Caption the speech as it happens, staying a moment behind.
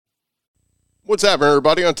What's happening,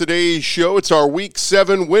 everybody? On today's show, it's our Week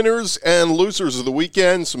 7 winners and losers of the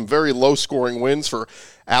weekend. Some very low-scoring wins for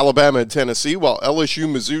Alabama and Tennessee, while LSU,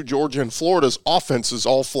 Mizzou, Georgia, and Florida's offenses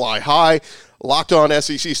all fly high. Locked On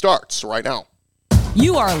SEC starts right now.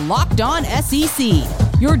 You are Locked On SEC,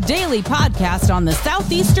 your daily podcast on the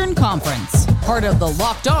Southeastern Conference. Part of the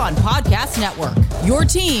Locked On Podcast Network, your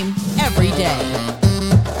team every day.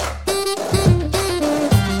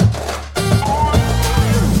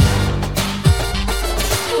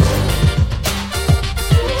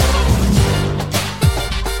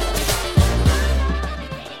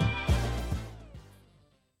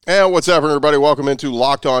 And what's happening, everybody? Welcome into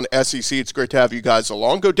Locked On SEC. It's great to have you guys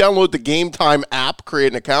along. Go download the Game Time app,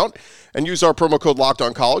 create an account, and use our promo code Locked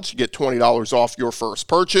On College to get $20 off your first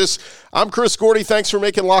purchase. I'm Chris Gordy. Thanks for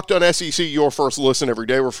making Locked On SEC your first listen every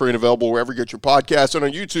day. We're free and available wherever you get your podcasts, and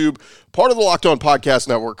on YouTube, part of the Locked On Podcast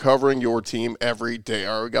Network, covering your team every day.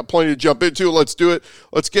 All right, we got plenty to jump into. Let's do it.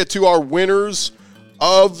 Let's get to our winners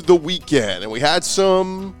of the weekend, and we had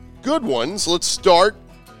some good ones. Let's start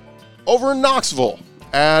over in Knoxville.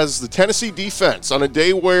 As the Tennessee defense, on a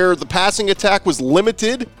day where the passing attack was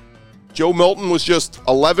limited, Joe Milton was just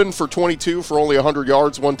 11 for 22 for only 100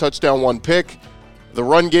 yards, 1 touchdown, 1 pick. The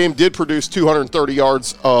run game did produce 230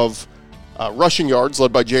 yards of rushing yards,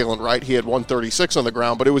 led by Jayden Wright. He had 136 on the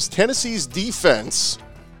ground, but it was Tennessee's defense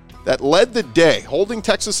that led the day, holding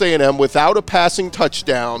Texas A&M without a passing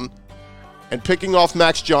touchdown and picking off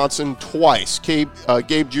Max Johnson twice. Gabe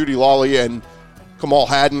Jeudy-Lally and Kamal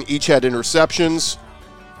Hadden each had interceptions.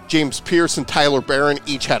 James Pierce and Tyler Barron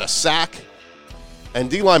each had a sack. And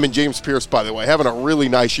D-lineman James Pierce, by the way, having a really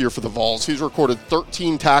nice year for the Vols. He's recorded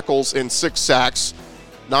 13 tackles and 6 sacks,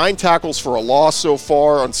 9 tackles for a loss so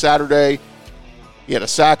far on Saturday. He had a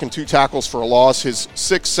sack and 2 tackles for a loss. His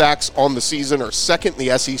 6 sacks on the season are second in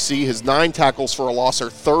the SEC. His 9 tackles for a loss are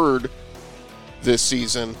third this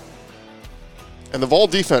season. And the Vol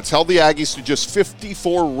defense held the Aggies to just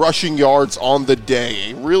 54 rushing yards on the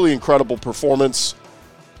day. A really incredible performance.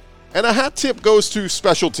 And a hat tip goes to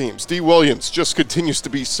special teams. D. Williams just continues to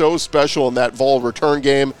be so special in that Vol return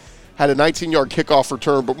game. Had a 19-yard kickoff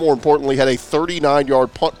return, but more importantly, had a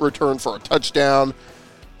 39-yard punt return for a touchdown,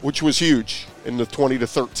 which was huge in the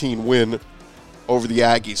 20-13 win over the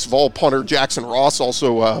Aggies. Vol punter Jackson Ross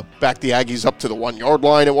also backed the Aggies up to the 1-yard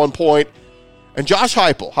line at one point. And Josh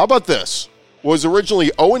Heupel, how about this? Was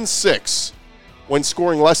originally 0-6 when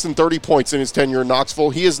scoring less than 30 points in his tenure in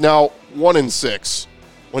Knoxville. He is now 1-6.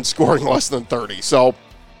 When scoring less than 30. So,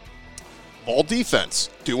 all defense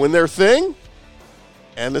doing their thing.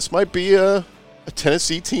 And this might be a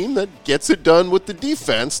Tennessee team that gets it done with the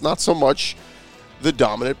defense, not so much the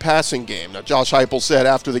dominant passing game. Now, Josh Heupel said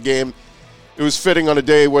after the game, it was fitting on a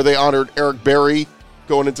day where they honored Eric Berry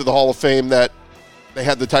going into the Hall of Fame that they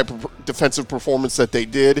had the type of defensive performance that they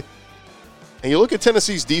did. And you look at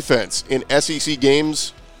Tennessee's defense in SEC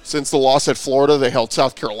games since the loss at Florida. They held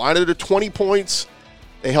South Carolina to 20 points.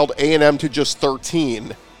 They held A&M to just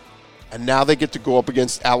 13, and now they get to go up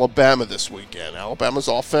against Alabama this weekend. Alabama's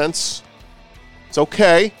offense, it's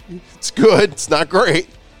okay. It's good. It's not great.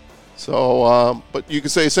 So, but you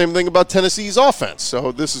can say the same thing about Tennessee's offense.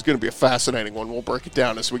 So this is going to be a fascinating one. We'll break it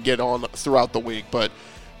down as we get on throughout the week. But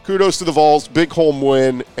kudos to the Vols, big home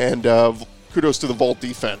win, and kudos to the Vol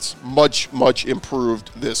defense. Much, much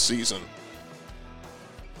improved this season.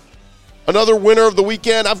 Another winner of the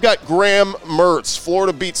weekend, I've got Graham Mertz.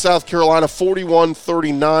 Florida beat South Carolina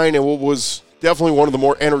 41-39 in what was definitely one of the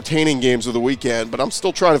more entertaining games of the weekend, but I'm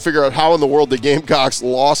still trying to figure out how in the world the Gamecocks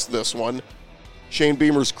lost this one. Shane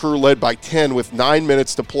Beamer's crew led by 10 with 9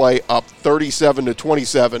 minutes to play, up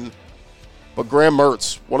 37-27. But Graham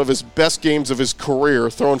Mertz, one of his best games of his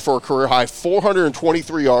career, throwing for a career-high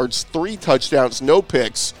 423 yards, 3 touchdowns, no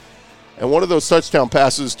picks, and one of those touchdown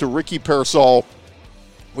passes to Ricky Pearsall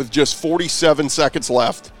with just 47 seconds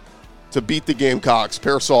left to beat the Gamecocks.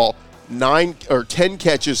 Pearsall, 10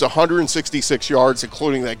 catches, 166 yards,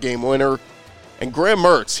 including that game winner. And Graham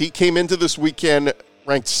Mertz, he came into this weekend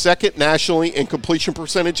ranked second nationally in completion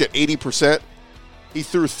percentage at 80%. He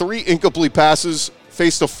threw 3 incomplete passes,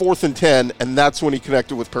 faced a 4th and 10, and that's when he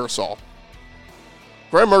connected with Pearsall.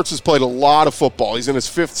 Graham Mertz has played a lot of football. He's in his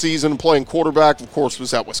 5th season playing quarterback. Of course,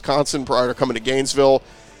 was at Wisconsin prior to coming to Gainesville.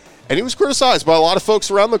 And he was criticized by a lot of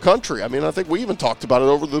folks around the country. I mean, I think we even talked about it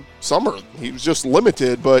over the summer. He was just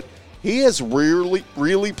limited, but he has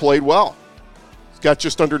really played well. He's got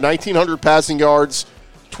just under 1,900 passing yards,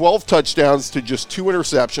 12 touchdowns to just 2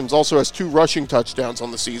 interceptions, also has 2 rushing touchdowns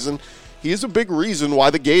on the season. He is a big reason why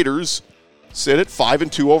the Gators sit at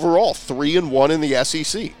 5-2 overall, 3-1 in the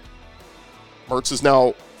SEC. Mertz is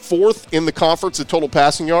now 4th in the conference in total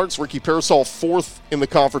passing yards. Ricky Pearsall 4th in the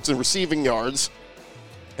conference in receiving yards.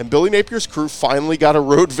 And Billy Napier's crew finally got a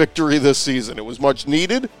road victory this season. It was much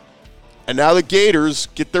needed. And now the Gators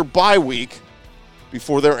get their bye week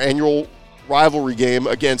before their annual rivalry game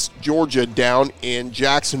against Georgia down in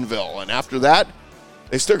Jacksonville. And after that,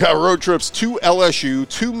 they still got road trips to LSU,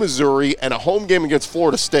 to Missouri, and a home game against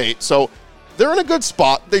Florida State. So they're in a good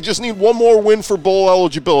spot. They just need one more win for bowl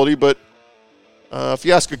eligibility. But if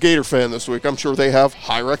you ask a Gator fan this week, I'm sure they have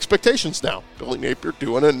higher expectations now. Billy Napier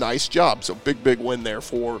doing a nice job. So big win there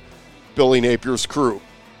for Billy Napier's crew.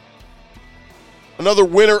 Another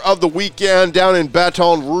winner of the weekend down in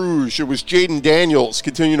Baton Rouge. It was Jayden Daniels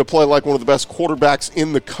continuing to play like one of the best quarterbacks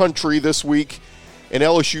in the country this week in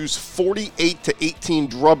LSU's 48-18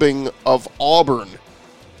 drubbing of Auburn.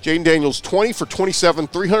 Jayden Daniels 20 for 27,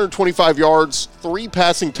 325 yards, 3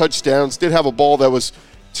 passing touchdowns. Did have a ball that was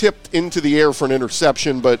tipped into the air for an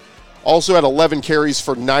interception, but also had 11 carries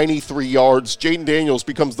for 93 yards. Jayden Daniels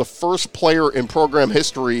becomes the first player in program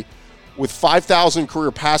history with 5,000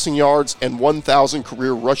 career passing yards and 1,000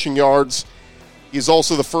 career rushing yards. He's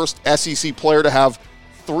also the first SEC player to have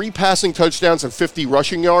 3 passing touchdowns and 50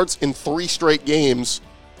 rushing yards in 3 straight games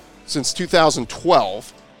since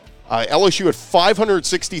 2012. LSU had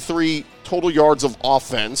 563 total yards of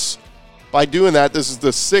offense. By doing that, this is the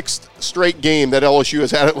 6th straight game that LSU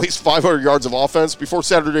has had at least 500 yards of offense. Before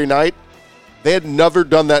Saturday night, they had never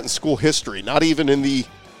done that in school history, not even in the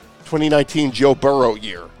 2019 Joe Burrow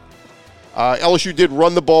year. LSU did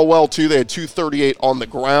run the ball well, too. They had 238 on the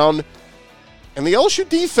ground. And the LSU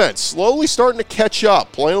defense slowly starting to catch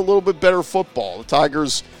up, playing a little bit better football. The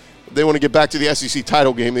Tigers, they want to get back to the SEC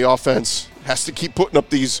title game. The offense has to keep putting up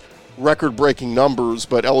these record-breaking numbers,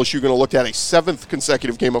 but LSU going to look at a 7th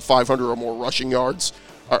consecutive game of 500 or more rushing yards.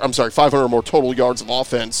 500 or more total yards of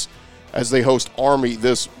offense as they host Army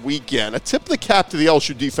this weekend. A tip of the cap to the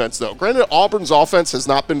LSU defense, though. Granted, Auburn's offense has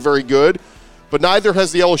not been very good, but neither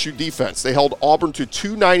has the LSU defense. They held Auburn to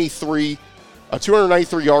 293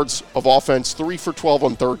 yards of offense, 3 for 12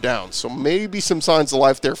 on third down. So maybe some signs of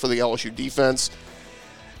life there for the LSU defense.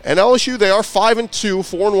 And LSU, they are 5-2,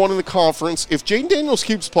 4-1 in the conference. If Jayden Daniels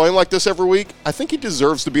keeps playing like this every week, I think he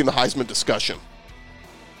deserves to be in the Heisman discussion.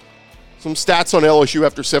 Some stats on LSU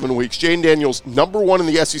after 7 weeks. Jayden Daniels, number 1 in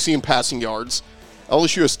the SEC in passing yards.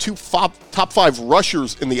 LSU has 2 top 5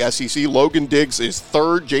 rushers in the SEC. Logan Diggs is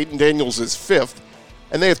 3rd. Jayden Daniels is 5th.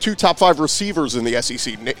 And they have 2 top 5 receivers in the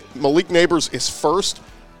SEC. Malik Neighbors is 1st.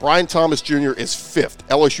 Brian Thomas Jr. is 5th.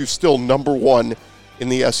 LSU still number 1 in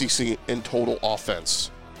the SEC in total offense.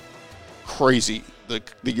 Crazy the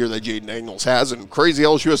year that Jayden Daniels has, and crazy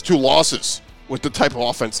LSU has 2 losses with the type of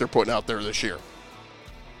offense they're putting out there this year.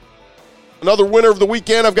 Another winner of the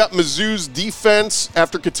weekend, I've got Mizzou's defense.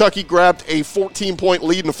 After Kentucky grabbed a 14-point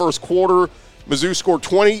lead in the first quarter, Mizzou scored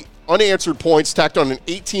 20 unanswered points, tacked on an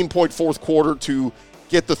 18-point fourth quarter to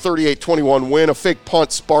get the 38-21 win. A fake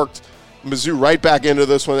punt sparked Mizzou right back into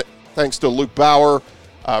this one thanks to Luke Bauer.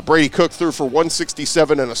 Brady Cook threw for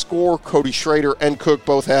 167 and a score. Cody Schrader and Cook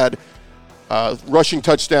both had rushing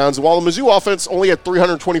touchdowns. While the Mizzou offense only had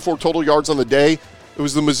 324 total yards on the day, it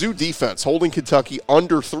was the Mizzou defense holding Kentucky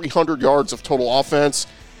under 300 yards of total offense.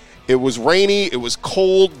 It was rainy. It was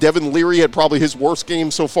cold. Devin Leary had probably his worst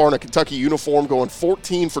game so far in a Kentucky uniform, going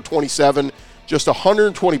 14 for 27, just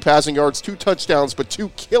 120 passing yards, 2 touchdowns, but 2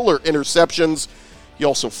 killer interceptions. He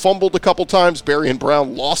also fumbled a couple times. Berrien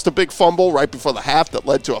Brown lost a big fumble right before the half that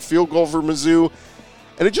led to a field goal for Mizzou.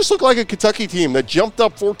 And it just looked like a Kentucky team that jumped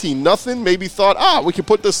up 14-0, maybe thought, we can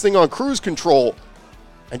put this thing on cruise control,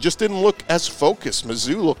 and just didn't look as focused.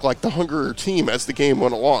 Mizzou looked like the hungrier team as the game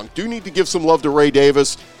went along. Do need to give some love to Ray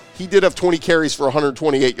Davis. He did have 20 carries for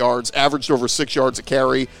 128 yards, averaged over 6 yards a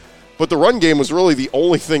carry, but the run game was really the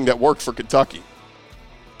only thing that worked for Kentucky.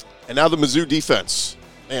 And now the Mizzou defense.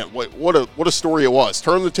 Man, what a story it was.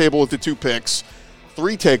 Turned the table with the 2 picks,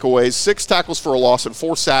 3 takeaways, 6 tackles for a loss, and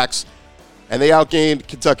 4 sacks. And they outgained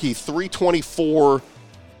Kentucky 324,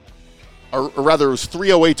 or rather it was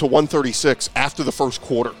 308 to 136 after the first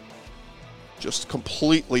quarter. Just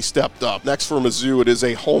completely stepped up. Next for Mizzou, it is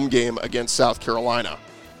a home game against South Carolina.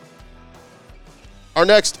 Our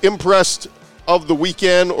next impressed of the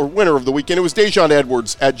weekend, or winner of the weekend, it was Dejon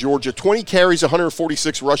Edwards at Georgia. 20 carries,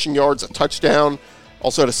 146 rushing yards, a touchdown.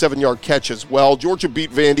 Also had a 7-yard catch as well. Georgia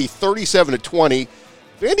beat Vandy 37-20.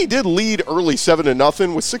 Vandy did lead early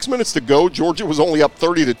 7-0. With 6 minutes to go, Georgia was only up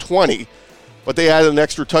 30-20, but they had an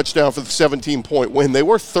extra touchdown for the 17-point win. They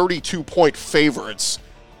were 32-point favorites,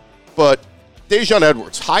 but Dejon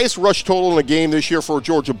Edwards, highest rush total in a game this year for a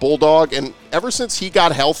Georgia Bulldog, and ever since he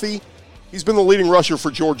got healthy, he's been the leading rusher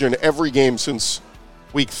for Georgia in every game since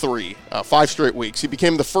week 3, 5 straight weeks. He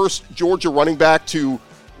became the first Georgia running back to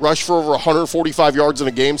rush for over 145 yards in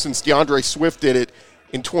a game since DeAndre Swift did it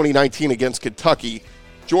in 2019 against Kentucky.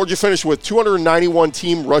 Georgia finished with 291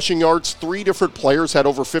 team rushing yards. 3 different players had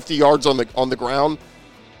over 50 yards on the ground.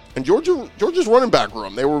 And Georgia's running back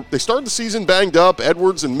room, they started the season banged up.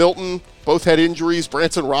 Edwards and Milton both had injuries.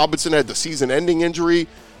 Branson Robinson had the season-ending injury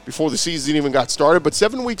before the season even got started. But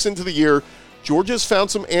 7 weeks into the year, Georgia's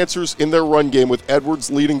found some answers in their run game with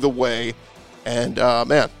Edwards leading the way. And,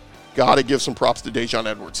 man, got to give some props to Daijun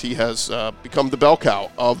Edwards. He has become the bell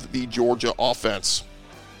cow of the Georgia offense.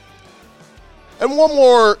 And one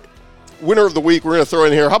more winner of the week we're going to throw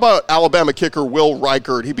in here. How about Alabama kicker Will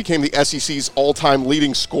Reichard? He became the SEC's all-time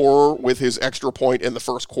leading scorer with his extra point in the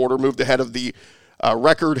first quarter, moved ahead of the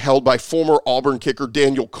record held by former Auburn kicker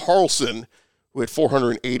Daniel Carlson, who had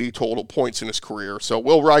 480 total points in his career. So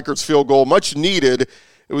Will Reichard's field goal, much needed.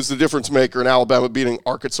 It was the difference maker in Alabama beating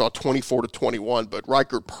Arkansas 24-21. But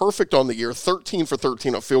Reichard perfect on the year, 13 for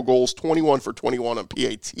 13 on field goals, 21 for 21 on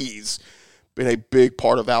PATs. Been a big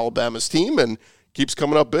part of Alabama's team and keeps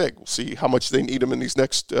coming up big. We'll see how much they need him in these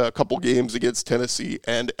next couple games against Tennessee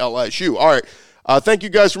and LSU. All right. Thank you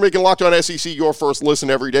guys for making Locked On SEC your first listen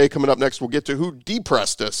every day. Coming up next, we'll get to who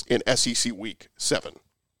depressed us in SEC Week 7.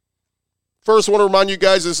 First, I want to remind you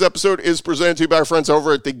guys this episode is presented to you by our friends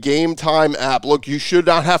over at the Game Time app. Look, you should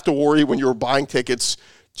not have to worry when you're buying tickets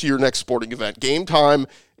to your next sporting event. Game Time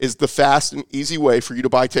is the fast and easy way for you to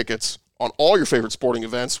buy tickets on all your favorite sporting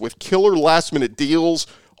events with killer last-minute deals,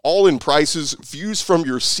 all-in prices, views from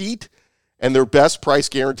your seat, and their best price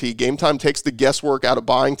guarantee. Game Time takes the guesswork out of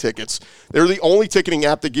buying tickets. They're the only ticketing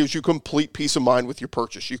app that gives you complete peace of mind with your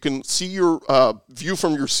purchase. You can see your view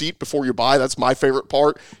from your seat before you buy. That's my favorite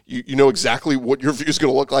part. You know exactly what your view is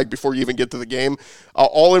going to look like before you even get to the game.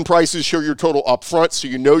 All-in prices show your total up front, so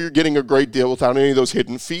you know you're getting a great deal without any of those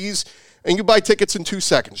hidden fees. And you buy tickets in 2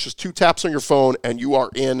 seconds. Just 2 taps on your phone, and you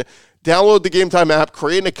are in. Download the Game Time app,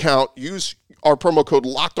 create an account, use our promo code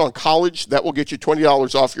LOCKEDONCollege. That will get you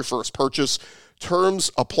 $20 off your first purchase. Terms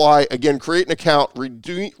apply. Again, create an account,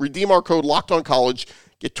 redeem our code LOCKEDONCollege,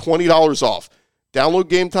 get $20 off. Download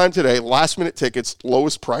Game Time today. Last-minute tickets,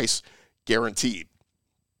 lowest price guaranteed.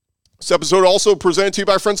 This episode also presented to you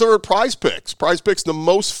by our friends over at Prize Picks. Prize Picks, the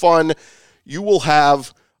most fun you will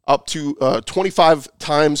have up to 25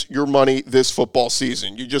 times your money this football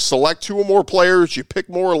season. You just select 2 or more players, you pick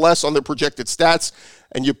more or less on their projected stats,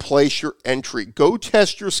 and you place your entry. Go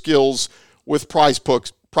test your skills with Prize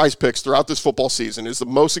Picks throughout this football season. It's the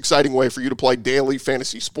most exciting way for you to play daily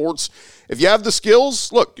fantasy sports. If you have the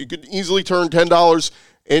skills, look, you could easily turn $10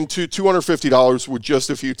 into $250 with just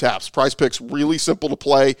a few taps. Prize Picks, really simple to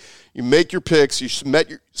play. You make your picks, you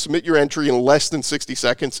submit your entry in less than 60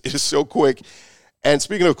 seconds. It is so quick. And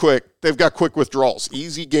speaking of quick, they've got quick withdrawals,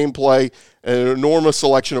 easy gameplay, and an enormous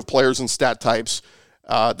selection of players and stat types.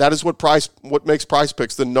 That is what makes Prize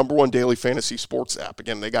Picks the number 1 daily fantasy sports app.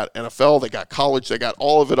 Again, they got NFL, they got college, they got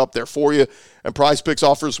all of it up there for you. And Prize Picks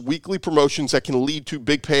offers weekly promotions that can lead to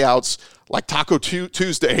big payouts like Taco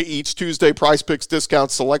Tuesday. Each Tuesday, Prize Picks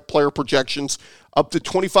discounts select player projections up to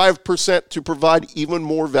 25% to provide even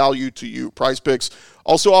more value to you. Prize Picks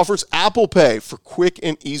also offers Apple Pay for quick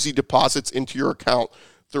and easy deposits into your account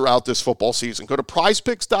throughout this football season. Go to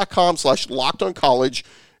prizepicks.com/lockedoncollege.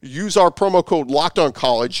 Use our promo code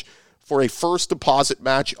LOCKEDONCollege for a first deposit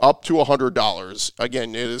match up to $100.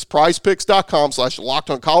 Again, it is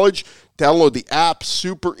prizepicks.com/lockedoncollege. Download the app.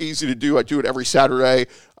 Super easy to do. I do it every Saturday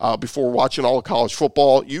before watching all of college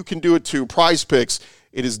football. You can do it too. Prize Picks.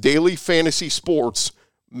 It is daily fantasy sports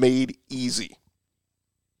made easy.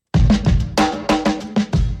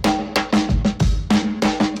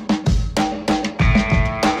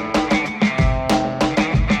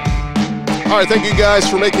 All right, thank you guys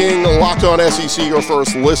for making Locked On SEC your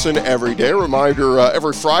first listen every day. Reminder,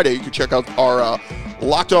 every Friday you can check out our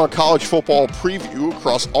Locked On College Football preview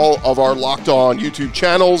across all of our Locked On YouTube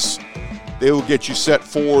channels. They will get you set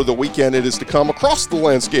for the weekend it is to come across the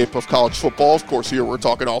landscape of college football. Of course, here we're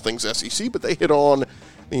talking all things SEC, but they hit on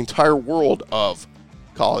the entire world of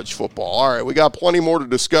college football. All right, we got plenty more to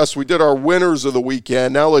discuss. We did our winners of the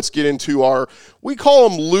weekend. Now let's get into we call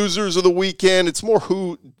them losers of the weekend. It's more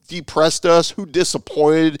who depressed us, who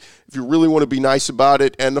disappointed, if you really want to be nice about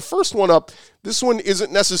it. And the first one up, this one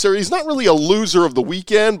isn't necessary. He's not really a loser of the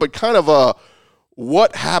weekend, but kind of a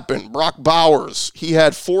what happened. Brock Bowers, he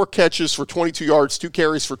had 4 catches for 22 yards, 2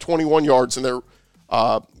 carries for 21 yards in their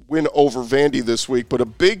win over Vandy this week. But a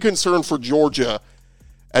big concern for Georgia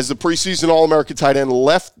as the preseason All-American tight end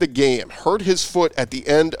left the game, hurt his foot at the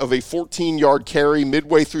end of a 14-yard carry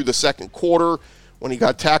midway through the second quarter. when he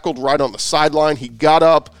got tackled right on the sideline. He got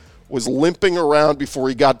up, was limping around before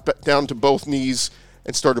he got down to both knees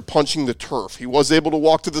and started punching the turf. He was able to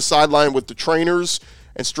walk to the sideline with the trainers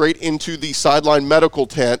and straight into the sideline medical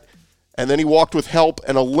tent, and then he walked with help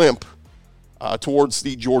and a limp towards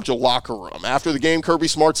the Georgia locker room. After the game, Kirby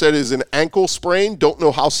Smart said it is an ankle sprain. Don't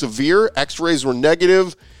know how severe. X-rays were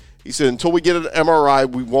negative. He said, until we get an MRI,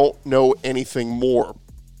 we won't know anything more.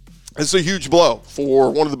 It's a huge blow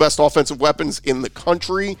for one of the best offensive weapons in the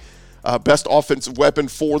country, best offensive weapon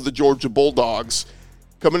for the Georgia Bulldogs.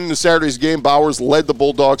 Coming into Saturday's game, Bowers led the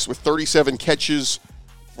Bulldogs with 37 catches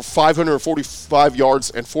for 545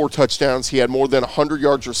 yards and 4 touchdowns. He had more than 100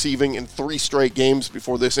 yards receiving in 3 straight games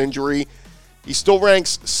before this injury. He still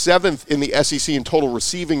ranks 7th in the SEC in total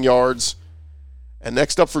receiving yards. And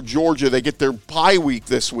next up for Georgia, they get their bye week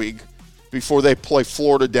this week before they play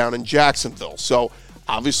Florida down in Jacksonville. So,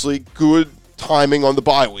 obviously, good timing on the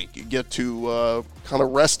bye week. You get to kind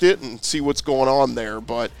of rest it and see what's going on there.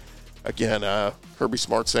 But, again, Kirby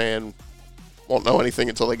Smart saying won't know anything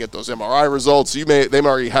until they get those MRI results. They may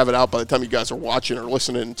already have it out by the time you guys are watching or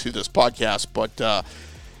listening to this podcast. But,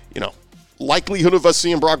 likelihood of us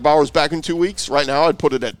seeing Brock Bowers back in 2 weeks, right now I'd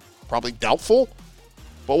put it at probably doubtful.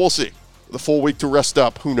 But we'll see. The full week to rest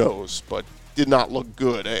up, who knows? But did not look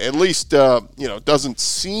good. At least, doesn't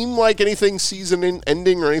seem like anything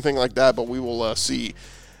season-ending or anything like that. But we will see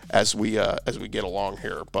as we get along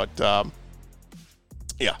here. But there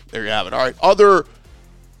you have it. All right, other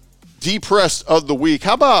depressed of the week.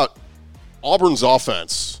 How about Auburn's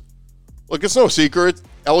offense? Look, it's no secret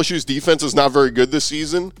LSU's defense is not very good this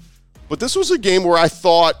season. But this was a game where I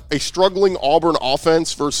thought a struggling Auburn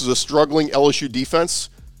offense versus a struggling LSU defense.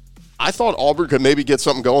 I thought Auburn could maybe get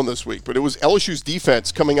something going this week, but it was LSU's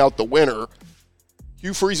defense coming out the winner.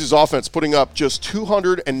 Hugh Freeze's offense putting up just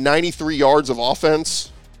 293 yards of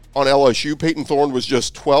offense on LSU. Peyton Thorne was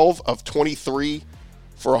just 12 of 23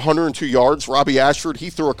 for 102 yards. Robbie Ashford, he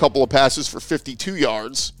threw a couple of passes for 52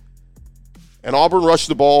 yards. And Auburn rushed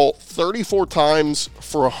the ball 34 times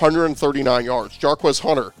for 139 yards. Jarquez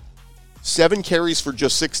Hunter, 7 carries for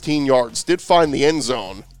just 16 yards. Did find the end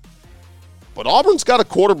zone. But Auburn's got a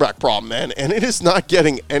quarterback problem, man, and it is not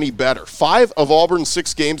getting any better. 5 of Auburn's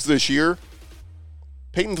 6 games this year,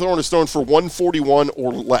 Peyton Thorne has thrown for 141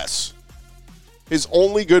 or less. His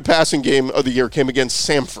only good passing game of the year came against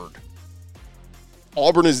Samford.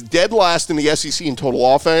 Auburn is dead last in the SEC in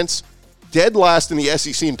total offense, dead last in the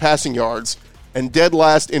SEC in passing yards, and dead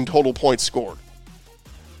last in total points scored.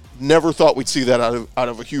 Never thought we'd see that out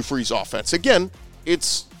of a Hugh Freeze offense. Again,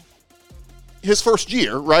 it's his first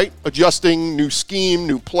year, right? Adjusting, new scheme,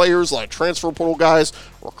 new players, like transfer portal guys,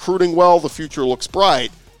 recruiting well, the future looks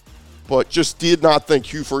bright. But just did not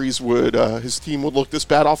think Hugh Freeze his team would look this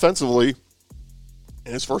bad offensively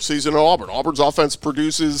in his first season at Auburn. Auburn's offense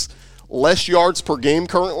produces less yards per game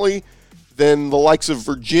currently than the likes of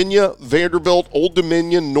Virginia, Vanderbilt, Old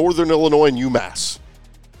Dominion, Northern Illinois, and UMass.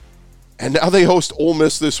 And now they host Ole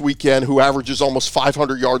Miss this weekend, who averages almost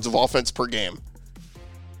 500 yards of offense per game.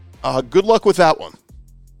 Good luck with that one.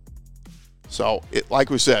 So,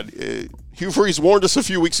 like we said, Hugh Freeze warned us a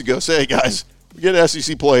few weeks ago, say, hey guys, we get an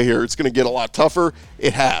SEC play here, it's going to get a lot tougher.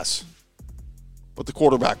 It has. But the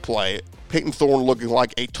quarterback play, Peyton Thorne looking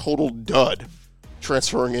like a total dud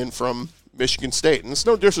transferring in from Michigan State. And it's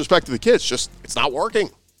no disrespect to the kids, just it's not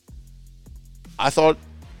working. I thought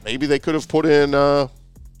maybe they could have put in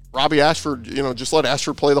Robbie Ashford, just let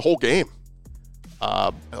Ashford play the whole game.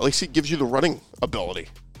 At least he gives you the running ability.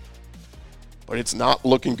 But it's not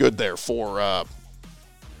looking good there for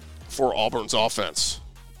Auburn's offense.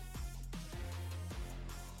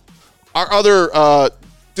 Our other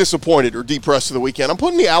disappointed or depressed of the weekend, I'm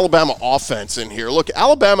putting the Alabama offense in here. Look,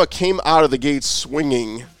 Alabama came out of the gate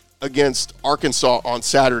swinging against Arkansas on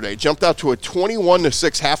Saturday. Jumped out to a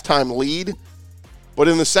 21-6 halftime lead. But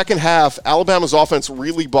in the second half, Alabama's offense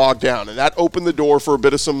really bogged down, and that opened the door for a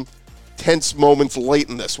bit of some tense moments late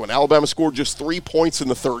in this one. Alabama scored just 3 points in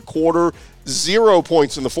the third quarter, 0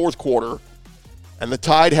 points in the fourth quarter, and the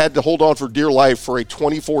Tide had to hold on for dear life for a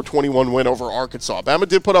 24-21 win over Arkansas. Bama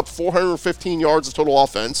did put up 415 yards of total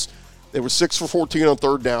offense. They were 6 for 14 on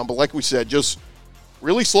third down, but like we said, just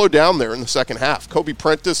really slowed down there in the second half. Kobe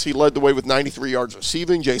Prentice, he led the way with 93 yards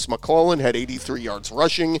receiving. Jace McClellan had 83 yards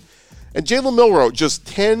rushing. And Jalen Milroe, just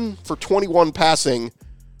 10 for 21 passing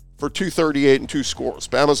for 238 and 2 scores.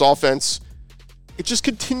 Bama's offense, it just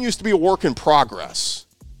continues to be a work in progress.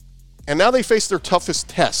 And now they face their toughest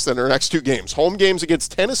tests in their next 2 games. Home games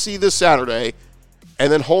against Tennessee this Saturday,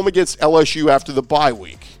 and then home against LSU after the bye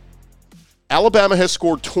week. Alabama has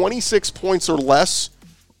scored 26 points or less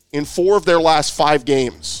in 4 of their last 5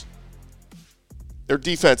 games. Their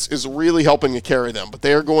defense is really helping to carry them, but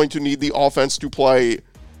they are going to need the offense to play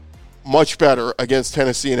much better against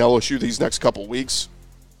Tennessee and LSU these next couple weeks.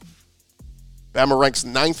 Bama ranks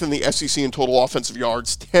 9th in the SEC in total offensive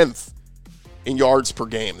yards, 10th in yards per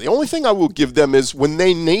game. The only thing I will give them is when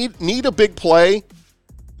they need a big play,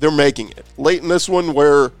 they're making it. Late in this one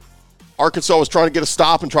where Arkansas was trying to get a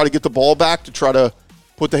stop and try to get the ball back to try to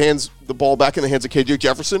put the ball back in the hands of KJ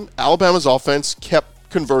Jefferson, Alabama's offense kept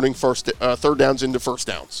converting third downs into first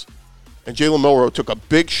downs. And Jalen Milroe took a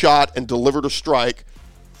big shot and delivered a strike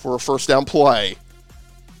for a first down play.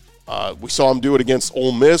 We saw him do it against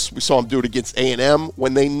Ole Miss. We saw him do it against A&M.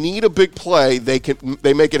 When they need a big play,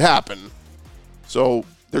 they make it happen. So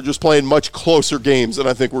they're just playing much closer games than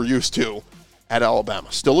I think we're used to at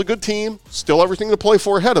Alabama. Still a good team. Still everything to play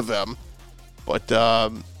for ahead of them. But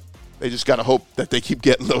they just got to hope that they keep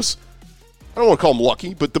getting those, I don't want to call them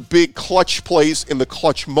lucky, but the big clutch plays in the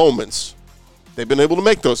clutch moments. They've been able to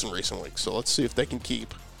make those in recent weeks. So let's see if they can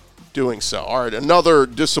keep doing so. All right, another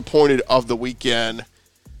disappointed of the weekend.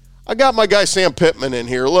 I got my guy Sam Pittman in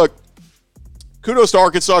here. Look, kudos to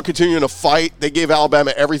Arkansas continuing to fight. They gave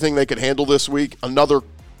Alabama everything they could handle this week.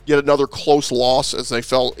 Yet another close loss as they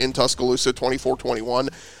fell in Tuscaloosa 24-21.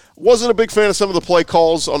 Wasn't a big fan of some of the play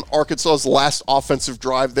calls on Arkansas's last offensive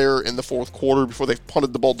drive there in the fourth quarter before they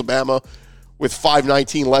punted the ball to Bama with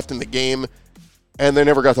 5:19 left in the game. And they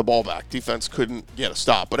never got the ball back. Defense couldn't get a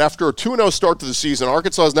stop. But after a 2-0 start to the season,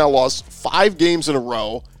 Arkansas has now lost 5 games in a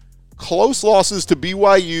row. Close losses to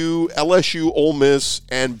BYU, LSU, Ole Miss,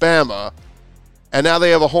 and Bama. And now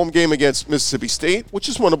they have a home game against Mississippi State, which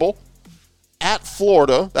is winnable. At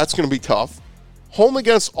Florida, that's going to be tough. Home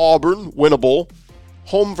against Auburn, winnable.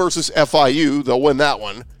 Home versus FIU, they'll win that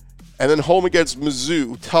one. And then home against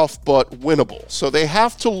Mizzou, tough but winnable. So they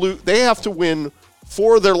have to win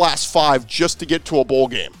 4 of their last 5 just to get to a bowl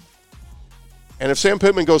game. And if Sam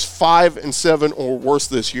Pittman goes 5-7 or worse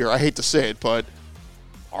this year, I hate to say it, but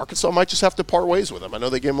Arkansas might just have to part ways with him. I know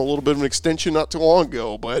they gave him a little bit of an extension not too long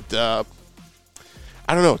ago, but I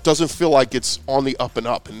don't know. It doesn't feel like it's on the up and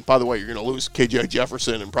up. And by the way, you're going to lose KJ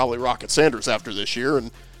Jefferson and probably Rocket Sanders after this year, and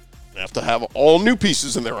you have to have all new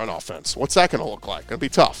pieces in there on offense. What's that going to look like? Going to be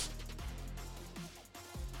tough.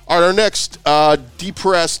 All right, our next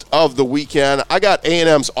depressed of the weekend, I got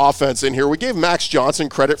A&M's offense in here. We gave Max Johnson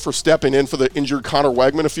credit for stepping in for the injured Connor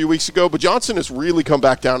Wegman a few weeks ago, but Johnson has really come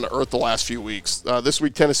back down to earth the last few weeks. This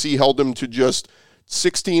week, Tennessee held him to just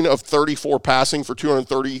 16 of 34 passing for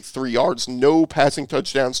 233 yards, no passing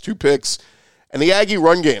touchdowns, 2 picks. And the Aggie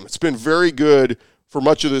run game, it's been very good for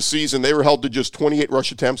much of this season. They were held to just 28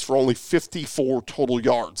 rush attempts for only 54 total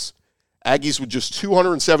yards. Aggies with just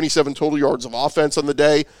 277 total yards of offense on the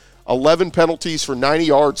day, 11 penalties for 90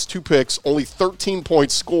 yards, 2 picks, only 13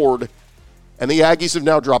 points scored. And the Aggies have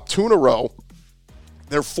now dropped 2 in a row.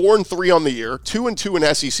 They're 4-3 on the year, 2-2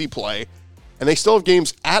 in SEC play, and they still have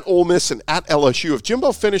games at Ole Miss and at LSU. If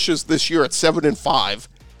Jimbo finishes this year at 7-5,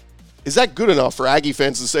 is that good enough for Aggie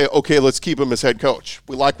fans to say, okay, let's keep him as head coach?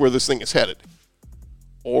 We like where this thing is headed.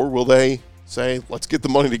 Or will they say, let's get the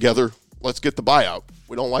money together, let's get the buyout?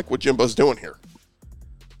 We don't like what Jimbo's doing here.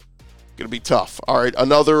 Going to be tough. All right,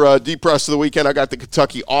 another deep press of the weekend. I got the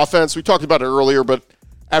Kentucky offense. We talked about it earlier, but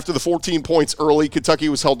after the 14 points early, Kentucky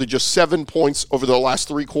was held to just 7 points over the last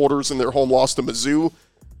 3 quarters in their home loss to Mizzou.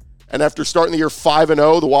 And after starting the year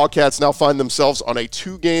 5-0, the Wildcats now find themselves on a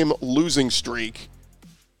 2-game losing streak.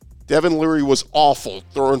 Devin Leary was awful,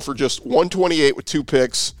 throwing for just 128 with 2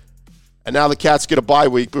 picks. And now the Cats get a bye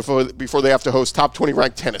week before they have to host top 20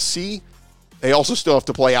 ranked Tennessee. They also still have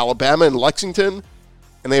to play Alabama and Lexington.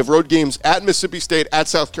 And they have road games at Mississippi State, at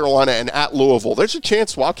South Carolina, and at Louisville. There's a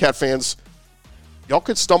chance, Wildcat fans, y'all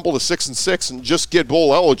could stumble to 6-6 and just get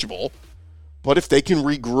bowl eligible. But if they can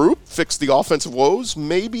regroup, fix the offensive woes,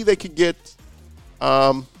 maybe they could get,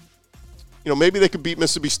 maybe they could beat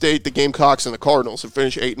Mississippi State, the Gamecocks, and the Cardinals and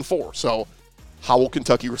finish 8-4. So how will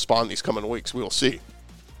Kentucky respond these coming weeks? We will see.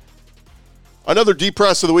 Another deep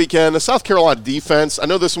press of the weekend, the South Carolina defense. I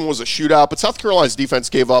know this one was a shootout, but South Carolina's defense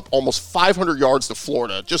gave up almost 500 yards to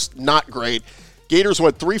Florida. Just not great. Gators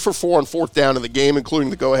went 3 for 4 on 4th down in the game,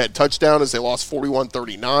 including the go-ahead touchdown as they lost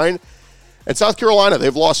 41-39. And South Carolina,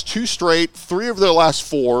 they've lost 2 straight, 3 of their last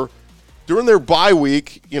 4. During their bye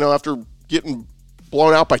week, after getting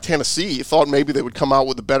blown out by Tennessee, you thought maybe they would come out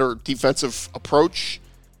with a better defensive approach.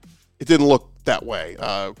 It didn't look that way.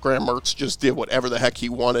 Graham Mertz just did whatever the heck he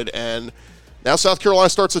wanted, and now South Carolina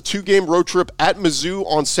starts a 2-game road trip at Mizzou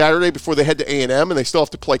on Saturday before they head to A&M, and they still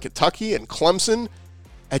have to play Kentucky and Clemson.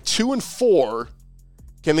 At 2-4,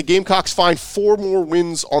 can the Gamecocks find 4 more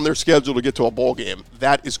wins on their schedule to get to a bowl game?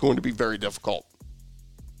 That is going to be very difficult.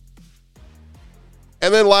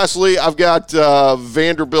 And then lastly, I've got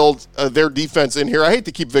Vanderbilt, their defense in here. I hate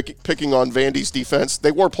to keep picking on Vandy's defense.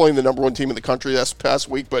 They were playing the number one team in the country this past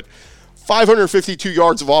week, but 552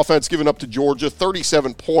 yards of offense given up to Georgia,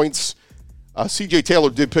 37 points. C.J. Taylor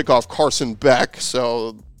did pick off Carson Beck,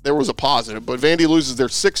 so there was a positive. But Vandy loses their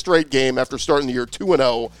sixth straight game after starting the year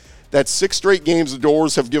 2-0. That's 6 straight games the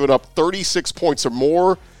Doors have given up 36 points or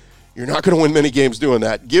more. You're not going to win many games doing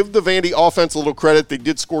that. Give the Vandy offense a little credit. They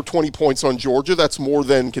did score 20 points on Georgia. That's more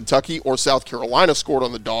than Kentucky or South Carolina scored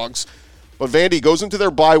on the Dogs. But Vandy goes into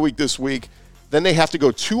their bye week this week. Then they have to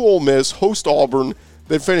go to Ole Miss, host Auburn,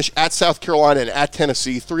 then finish at South Carolina and at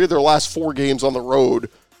Tennessee. 3 of their last 4 games on the road.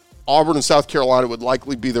 Auburn and South Carolina would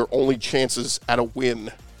likely be their only chances at a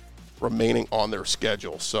win remaining on their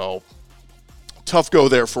schedule. So, tough go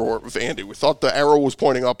there for Vandy. We thought the arrow was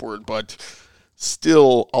pointing upward, but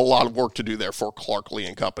still a lot of work to do there for Clark Lee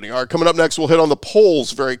and company. All right, coming up next, we'll hit on the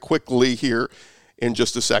polls very quickly here in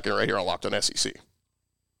just a second right here on Locked On SEC.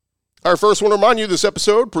 All right, first, I want to remind you this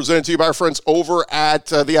episode presented to you by our friends over at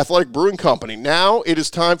the Athletic Brewing Company. Now it is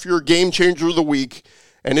time for your Game Changer of the Week,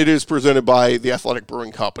 and it is presented by the Athletic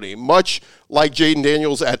Brewing Company. Much like Jayden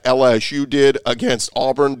Daniels at LSU did against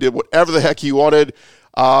Auburn, did whatever the heck he wanted.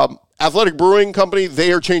 Athletic Brewing Company,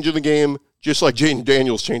 they are changing the game just like Jayden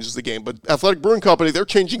Daniels changes the game. But Athletic Brewing Company, they're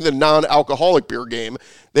changing the non-alcoholic beer game.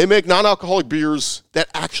 They make non-alcoholic beers that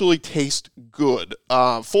actually taste good.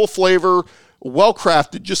 Full flavor,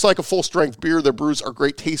 well-crafted, just like a full-strength beer. Their brews are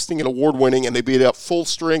great tasting and award-winning, and they beat out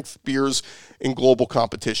full-strength beers in global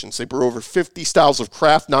competitions. They brew over 50 styles of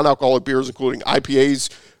craft non-alcoholic beers, including IPAs,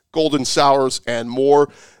 golden sours, and more.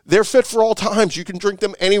 They're fit for all times. You can drink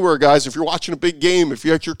them anywhere, guys. If you're watching a big game, if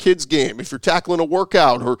you're at your kid's game, if you're tackling a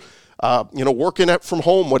workout or working at from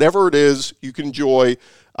home, whatever it is, you can enjoy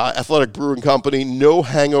Athletic Brewing Company. No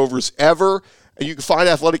hangovers ever. And you can find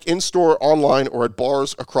Athletic in-store, online, or at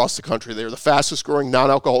bars across the country. They're the fastest-growing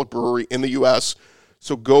non-alcoholic brewery in the U.S.,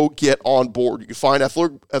 so go get on board. You can find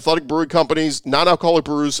Athletic Brewing Company's non-alcoholic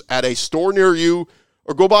brews at a store near you,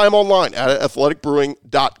 or go buy them online at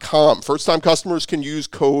athleticbrewing.com. First-time customers can use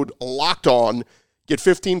code LOCKEDON. Get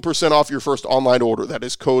 15% off your first online order. That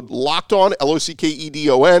is code LOCKEDON,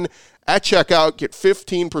 LOCKEDON, at checkout. Get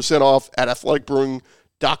 15% off at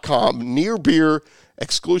athleticbrewing.com. Near beer,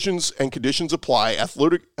 exclusions and conditions apply.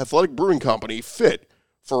 Athletic Brewing Company, fit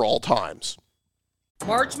for all times.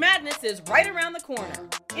 March Madness is right around the corner.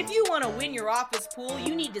 If you want to win your office pool,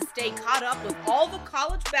 you need to stay caught up with all the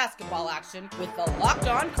college basketball action with the Locked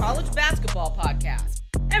On College Basketball Podcast.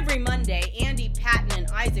 Every Monday, Andy Patton and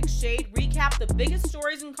Isaac Shade recap the biggest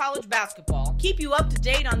stories in college basketball, keep you up to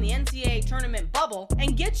date on the NCAA tournament bubble,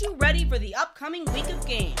 and get you ready for the upcoming week of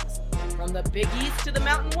games. From the Big East to the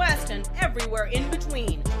Mountain West and everywhere in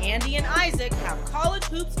between, Andy and Isaac have college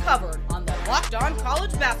hoops covered on the Locked On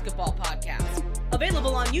College Basketball Podcast.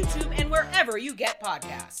 Available on YouTube and wherever you get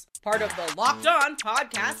podcasts. Part of the Locked On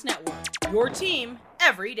Podcast Network. Your team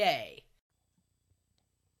every day.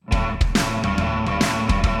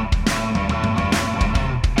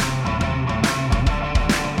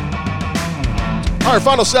 All right,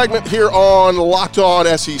 final segment here on Locked On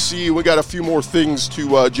SEC. We got a few more things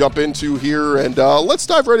to jump into here, and let's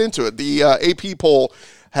dive right into it. The AP poll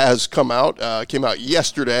has came out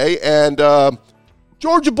yesterday, and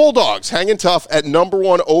Georgia Bulldogs hanging tough at number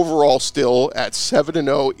 1 overall still at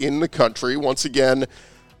 7-0 in the country. Once again,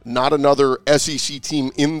 not another SEC team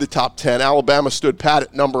in the top 10. Alabama stood pat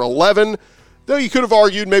at number 11, though you could have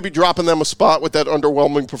argued maybe dropping them a spot with that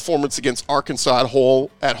underwhelming performance against Arkansas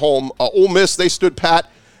at home. Ole Miss, they stood pat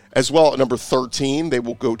as well at number 13. They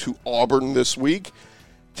will go to Auburn this week.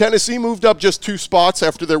 Tennessee moved up just 2 spots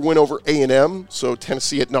after their win over A&M, so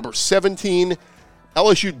Tennessee at number 17.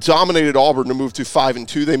 LSU dominated Auburn to move to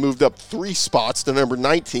 5-2. They moved up 3 spots to number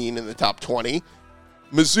 19 in the top 20.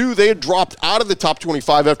 Mizzou, they had dropped out of the top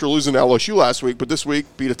 25 after losing to LSU last week, but this week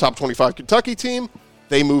beat a top 25 Kentucky team.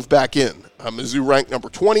 They moved back in. Mizzou ranked number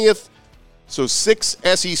 20th. So 6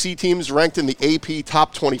 SEC teams ranked in the AP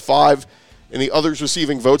top 25. In the others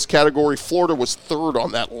receiving votes category, Florida was 3rd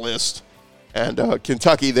on that list. And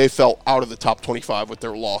Kentucky, they fell out of the top 25 with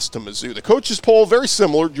their loss to Mizzou. The coaches poll, very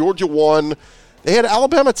similar. Georgia won. They had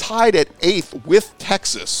Alabama tied at 8th with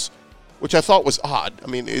Texas, which I thought was odd. I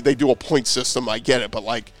mean, they do a point system, I get it, but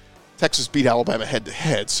Texas beat Alabama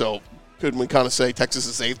head-to-head, so couldn't we kind of say Texas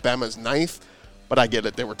is 8th, Bama is 9th? But I get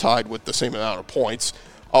it, they were tied with the same amount of points.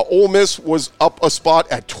 Ole Miss was up a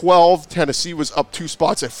spot at 12. Tennessee was up 2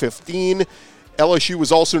 spots at 15. LSU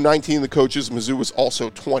was also 19, the coaches. Mizzou was also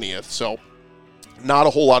 20th, so not a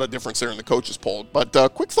whole lot of difference there in the coaches poll. But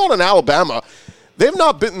quick thought on Alabama. They've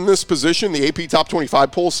not been in this position, the AP Top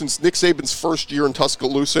 25 poll, since Nick Saban's first year in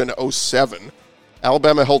Tuscaloosa in 2007.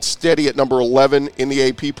 Alabama held steady at number 11 in the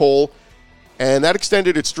AP poll, and that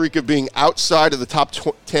extended its streak of being outside of the top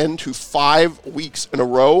 10 to 5 weeks in a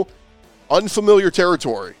row. Unfamiliar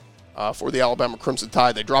territory for the Alabama Crimson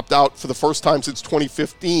Tide. They dropped out for the first time since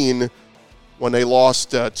 2015 when they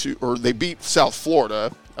lost they beat South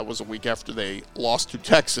Florida. That was a week after they lost to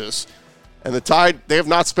Texas. And the Tide, they have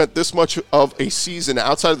not spent this much of a season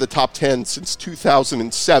outside of the top 10 since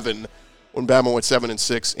 2007, when Bama went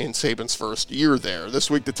 7-6 in Saban's first year there. This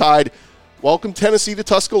week, the Tide welcome Tennessee to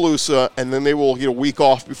Tuscaloosa, and then they will get a week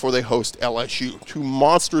off before they host LSU. 2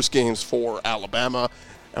 monstrous games for Alabama,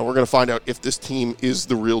 and we're going to find out if this team is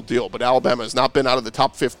the real deal. But Alabama has not been out of the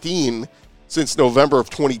top 15 since November of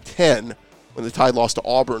 2010, when the Tide lost to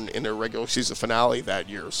Auburn in their regular season finale that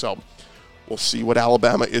year. So we'll see what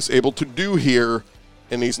Alabama is able to do here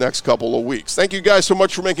in these next couple of weeks. Thank you guys so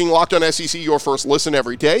much for making Locked On SEC your first listen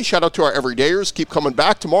every day. Shout out to our everydayers. Keep coming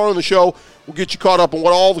back. Tomorrow on the show, we'll get you caught up on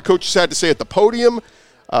what all the coaches had to say at the podium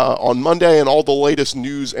on Monday and all the latest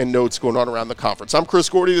news and notes going on around the conference. I'm Chris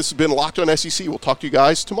Gordy. This has been Locked On SEC. We'll talk to you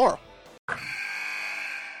guys tomorrow.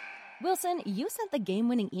 Wilson, you sent the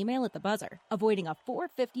game-winning email at the buzzer, avoiding a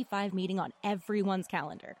 4:55 meeting on everyone's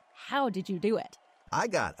calendar. How did you do it? I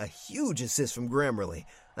got a huge assist from Grammarly,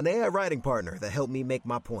 an AI writing partner that helped me make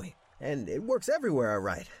my point. And it works everywhere I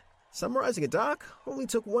write. Summarizing a doc only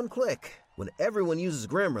took 1 click. When everyone uses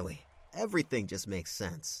Grammarly, everything just makes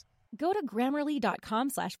sense. Go to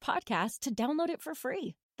Grammarly.com/podcast to download it for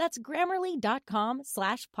free. That's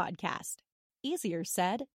Grammarly.com/podcast. Easier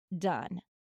said, done.